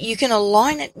so that you can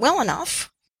align it well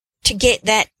enough to get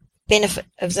that benefit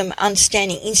of them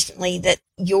understanding instantly that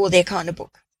you're their kind of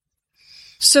book.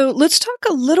 So let's talk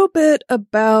a little bit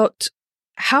about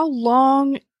how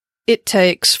long it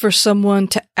takes for someone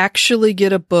to actually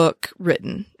get a book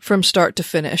written from start to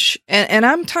finish. And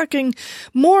I'm talking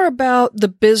more about the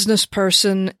business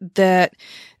person that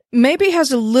maybe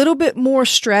has a little bit more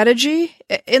strategy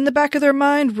in the back of their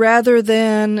mind rather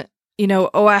than,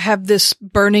 I have this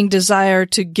burning desire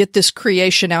to get this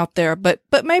creation out there. But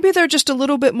maybe they're just a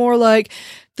little bit more like,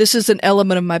 this is an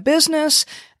element of my business.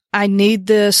 I need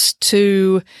this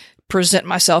to present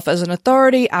myself as an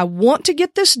authority. I want to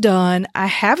get this done. I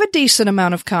have a decent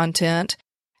amount of content.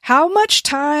 How much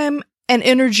time and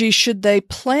energy should they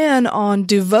plan on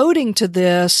devoting to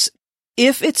this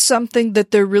if it's something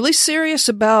that they're really serious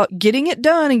about getting it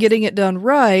done and getting it done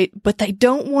right, but they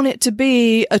don't want it to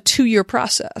be a 2-year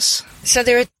process? So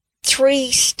there are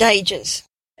 3 stages.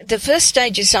 The first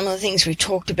stage is some of the things we've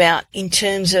talked about in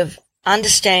terms of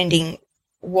understanding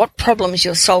what problems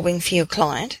you're solving for your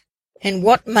client and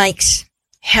what makes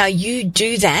how you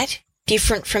do that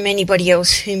different from anybody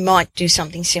else who might do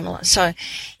something similar. So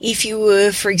if you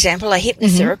were, for example, a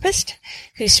hypnotherapist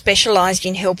who specialized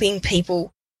in helping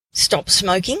people stop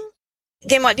smoking,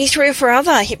 there might be 3 or 4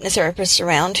 other hypnotherapists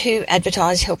around who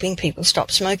advertise helping people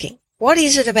stop smoking. What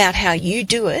is it about how you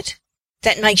do it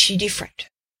that makes you different?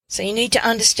 So you need to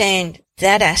understand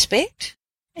that aspect,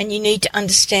 and you need to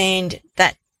understand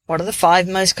that what are the 5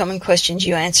 most common questions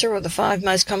you answer or the 5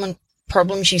 most common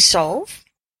problems you solve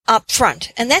up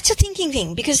front. And that's a thinking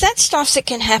thing, because that's stuff that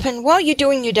can happen while you're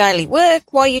doing your daily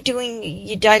work, while you're doing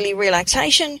your daily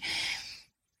relaxation.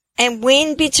 And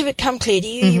when bits of it come clear to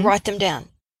you, you write them down.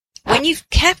 When you've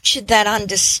captured that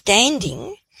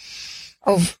understanding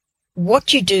of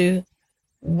what you do,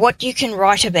 what you can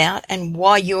write about, and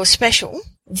why you're special,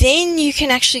 then you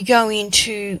can actually go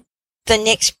into the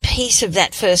next piece of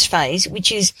that first phase,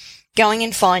 which is going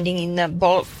and finding in the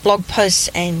blog posts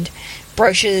and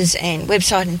brochures and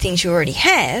website and things you already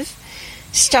have,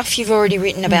 stuff you've already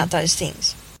written about those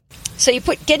things. So you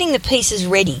getting the pieces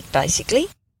ready, basically.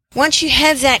 Once you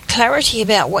have that clarity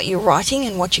about what you're writing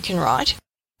and what you can write,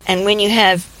 and when you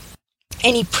have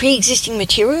any pre-existing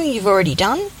material you've already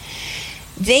done,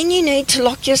 then you need to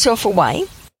lock yourself away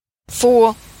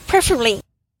for preferably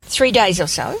 3 days or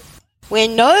so, where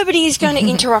nobody is going to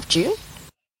interrupt you,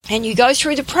 and you go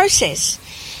through the process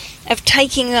of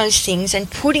taking those things and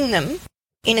putting them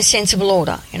in a sensible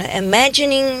order.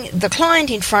 Imagining the client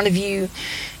in front of you,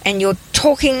 and you're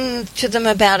talking to them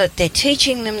about it, they're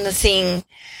teaching them the thing.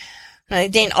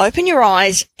 Then open your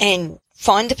eyes and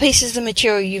find the pieces of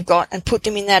material you've got and put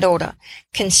them in that order.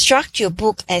 Construct your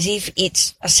book as if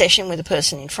it's a session with a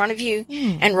person in front of you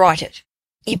and write it.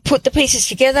 You put the pieces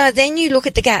together, then you look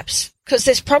at the gaps, because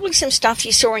there's probably some stuff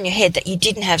you saw in your head that you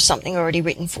didn't have something already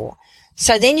written for.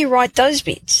 So then you write those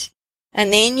bits,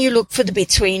 and then you look for the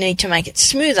bits where you need to make it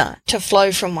smoother to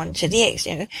flow from one to the next.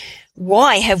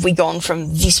 Why have we gone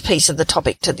from this piece of the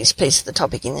topic to this piece of the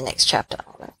topic in the next chapter?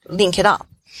 Link it up.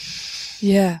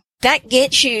 Yeah. That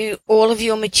gets you all of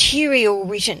your material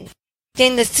written.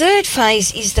 Then the third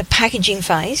phase is the packaging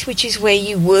phase, which is where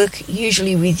you work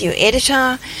usually with your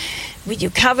editor, with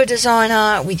your cover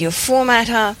designer, with your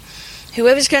formatter,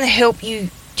 whoever's going to help you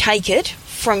take it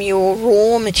from your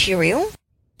raw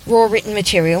written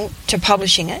material, to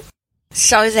publishing it,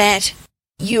 so that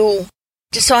you'll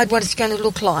decide what it's going to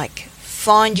look like,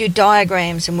 find your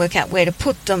diagrams and work out where to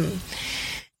put them,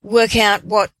 work out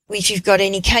if you've got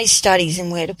any case studies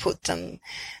and where to put them,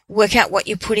 work out what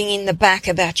you're putting in the back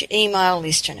about your email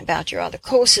list and about your other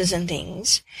courses and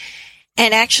things,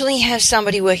 and actually have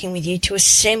somebody working with you to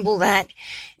assemble that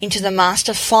into the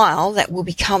master file that will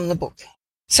become the book.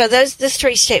 So those are the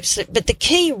 3 steps. But the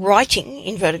key writing,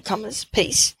 inverted commas,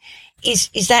 piece is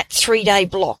that 3-day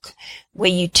block where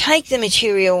you take the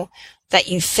material that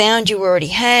you found you already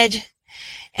had,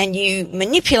 and you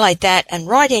manipulate that and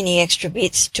write any extra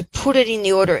bits to put it in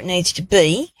the order it needs to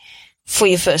be for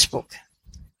your first book.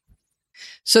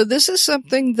 So this is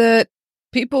something that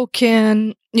people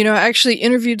can, I actually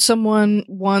interviewed someone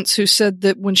once who said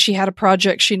that when she had a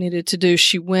project she needed to do,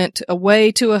 she went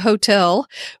away to a hotel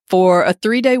for a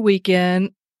 3-day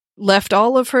weekend, left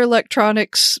all of her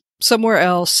electronics somewhere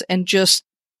else, and just,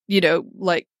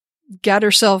 got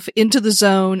herself into the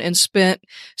zone and spent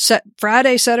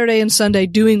Friday, Saturday, and Sunday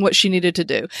doing what she needed to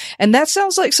do. And that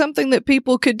sounds like something that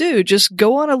people could do. Just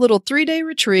go on a little 3-day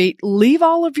retreat, leave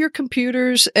all of your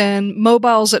computers and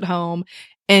mobiles at home,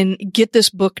 and get this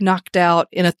book knocked out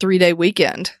in a 3-day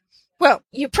weekend. Well,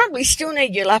 you probably still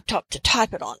need your laptop to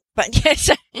type it on, but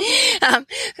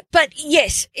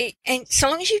yes, and so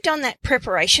long as you've done that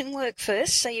preparation work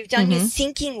first, so you've done your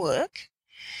thinking work,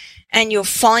 and you're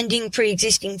finding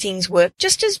pre-existing things work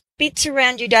just as bits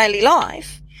around your daily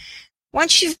life,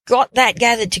 Once you've got that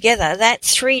gathered together, that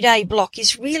 3-day block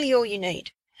is really all you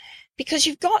need because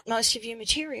you've got most of your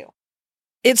material.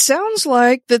 It sounds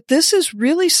like that this is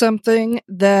really something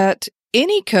that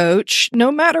any coach,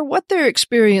 no matter what their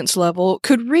experience level,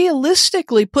 could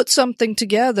realistically put something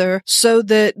together so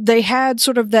that they had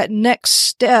sort of that next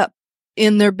step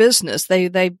in their business.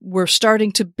 They were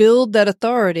starting to build that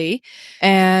authority,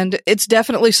 and it's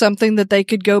definitely something that they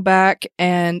could go back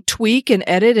and tweak and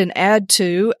edit and add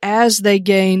to as they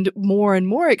gained more and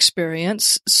more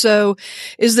experience. So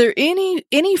is there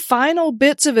any final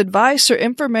bits of advice or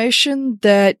information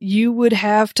that you would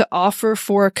have to offer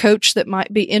for a coach that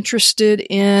might be interested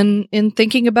in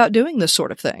thinking about doing this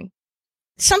sort of thing?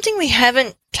 Something we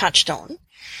haven't touched on,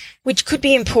 which could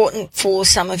be important for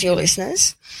some of your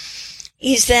listeners,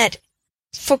 is that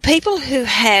for people who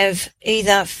have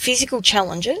either physical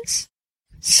challenges,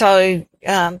 so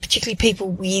particularly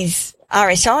people with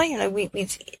RSI,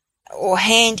 with or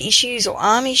hand issues or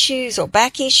arm issues or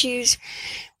back issues,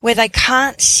 where they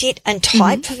can't sit and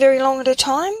type for very long at a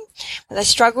time, where they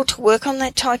struggle to work on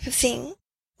that type of thing,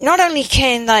 not only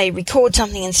can they record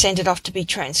something and send it off to be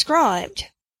transcribed,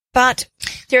 but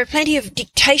there are plenty of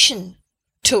dictation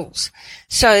tools.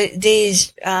 So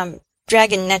there's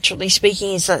Dragon, Naturally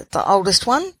Speaking, is the oldest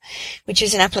one, which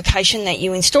is an application that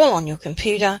you install on your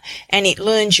computer, and it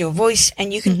learns your voice,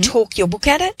 and you can talk your book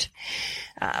at it.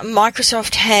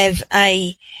 Microsoft have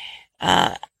a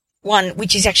one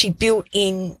which is actually built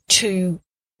into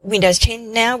Windows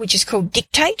 10 now, which is called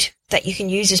Dictate, that you can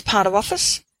use as part of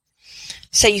Office.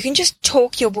 So you can just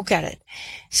talk your book at it.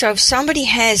 So if somebody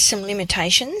has some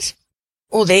limitations,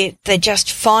 or they're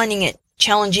just finding it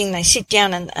challenging, they sit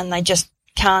down and they just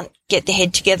can't get their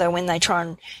head together when they try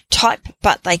and type,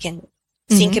 but they can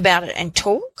think about it and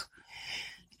talk,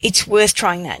 it's worth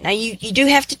trying that. Now, you do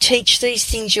have to teach these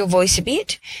things your voice a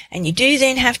bit, and you do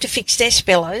then have to fix their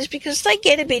spellos because they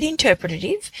get a bit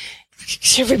interpretative.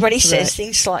 Everybody says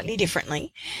things slightly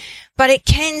differently. But it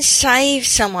can save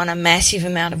someone a massive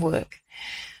amount of work.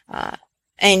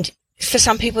 And for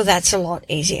some people, that's a lot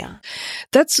easier.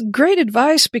 That's great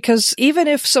advice, because even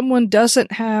if someone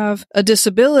doesn't have a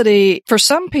disability, for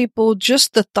some people,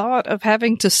 just the thought of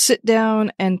having to sit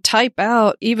down and type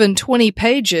out even 20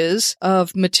 pages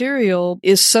of material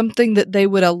is something that they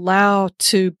would allow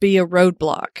to be a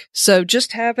roadblock. So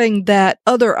just having that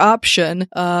other option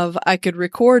of I could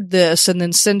record this and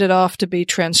then send it off to be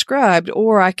transcribed,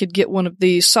 or I could get one of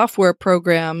these software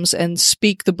programs and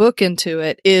speak the book into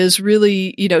it, is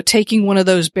really, taking one of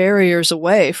those barriers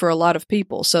away for a lot of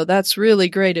people. So that's really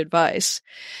great advice.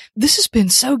 This has been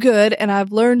so good, and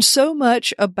I've learned so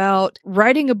much about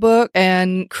writing a book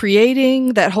and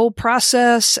creating that whole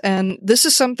process, and this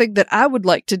is something that I would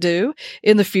like to do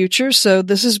in the future. So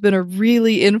this has been a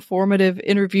really informative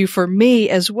interview for me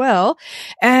as well,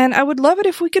 and I would love it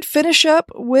if we could finish up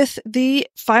with the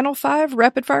final 5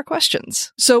 rapid-fire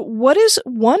questions. So what is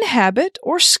one habit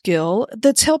or skill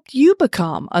that's helped you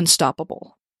become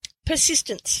unstoppable?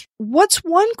 Persistence. What's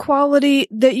one quality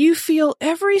that you feel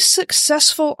every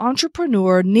successful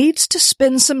entrepreneur needs to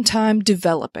spend some time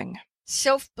developing?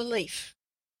 Self-belief.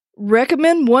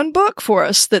 Recommend one book for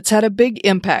us that's had a big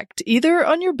impact, either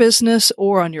on your business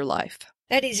or on your life.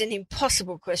 That is an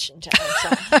impossible question to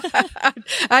answer.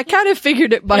 I kind of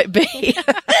figured it might be.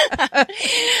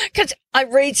 Because I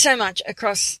read so much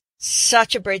across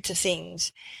such a breadth of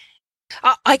things.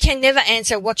 I can never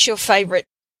answer what's your favorite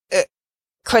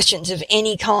questions of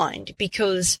any kind,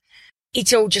 because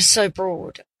it's all just so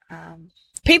broad.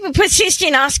 People persist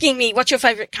in asking me, what's your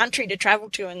favorite country to travel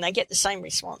to? And they get the same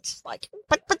response. Like,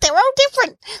 but they're all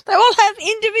different. They all have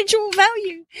individual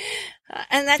value.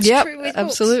 And that's true with books.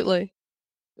 Absolutely.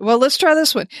 Well, let's try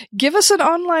this one. Give us an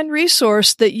online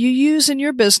resource that you use in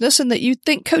your business and that you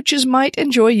think coaches might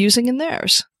enjoy using in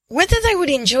theirs. Whether they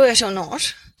would enjoy it or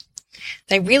not,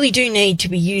 they really do need to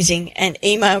be using an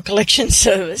email collection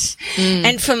service.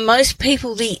 And for most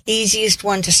people, the easiest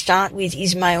one to start with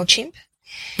is MailChimp.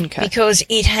 Okay. Because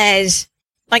it has,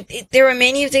 there are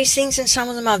many of these things, and some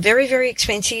of them are very, very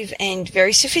expensive and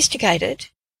very sophisticated.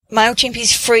 MailChimp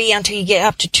is free until you get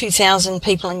up to 2,000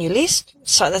 people on your list.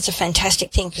 So that's a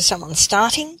fantastic thing for someone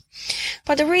starting.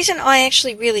 But the reason I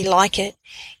actually really like it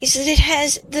is that it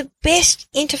has the best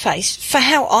interface for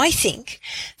how I think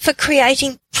for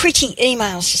creating pretty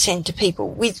emails to send to people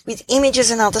with images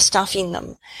and other stuff in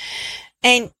them.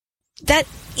 And that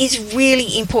is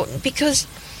really important because,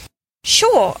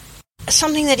 sure,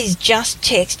 something that is just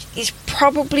text is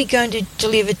probably going to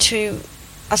deliver to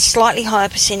a slightly higher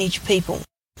percentage of people.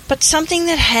 But something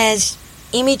that has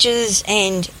images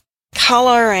and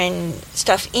colour and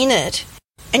stuff in it,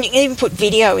 and you can even put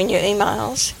video in your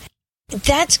emails,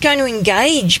 that's going to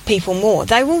engage people more.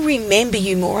 They will remember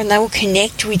you more and they will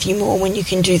connect with you more when you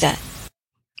can do that.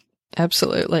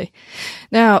 Absolutely.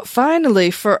 Now,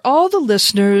 finally, for all the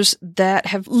listeners that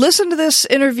have listened to this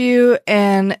interview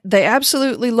and they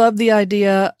absolutely love the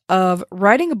idea of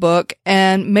writing a book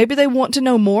and maybe they want to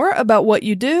know more about what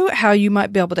you do, how you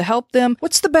might be able to help them,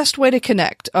 what's the best way to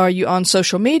connect? Are you on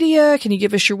social media? Can you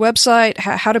give us your website?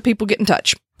 How do people get in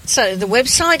touch? So the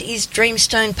website is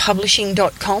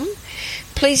dreamstonepublishing.com.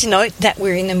 Please note that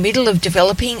we're in the middle of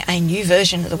developing a new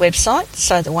version of the website,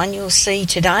 so the one you'll see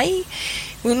today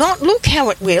will not look how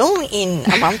it will in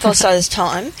a month or so's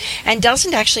time, and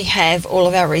doesn't actually have all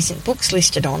of our recent books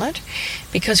listed on it,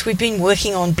 because we've been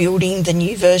working on building the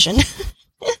new version.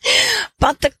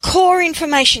 But the core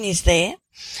information is there.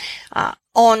 On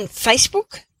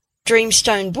Facebook,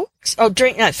 Dreamstone Books.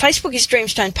 Facebook is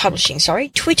Dreamstone Publishing, sorry.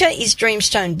 Twitter is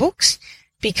Dreamstone Books,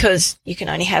 because you can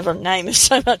only have a name of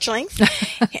so much length.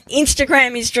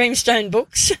 Instagram is Dreamstone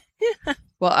Books.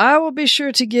 Well, I will be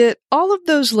sure to get all of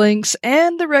those links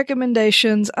and the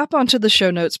recommendations up onto the show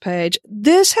notes page.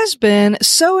 This has been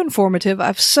so informative.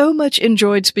 I've so much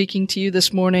enjoyed speaking to you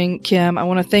this morning, Kim. I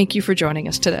want to thank you for joining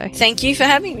us today. Thank you for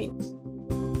having me.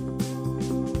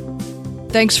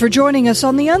 Thanks for joining us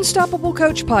on the Unstoppable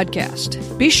Coach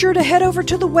podcast. Be sure to head over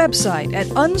to the website at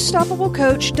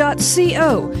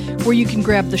unstoppablecoach.co, where you can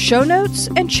grab the show notes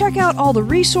and check out all the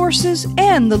resources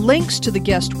and the links to the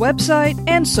guest website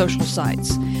and social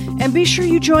sites. And be sure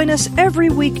you join us every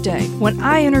weekday when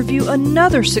I interview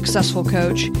another successful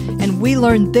coach and we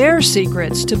learn their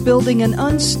secrets to building an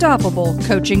unstoppable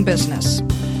coaching business.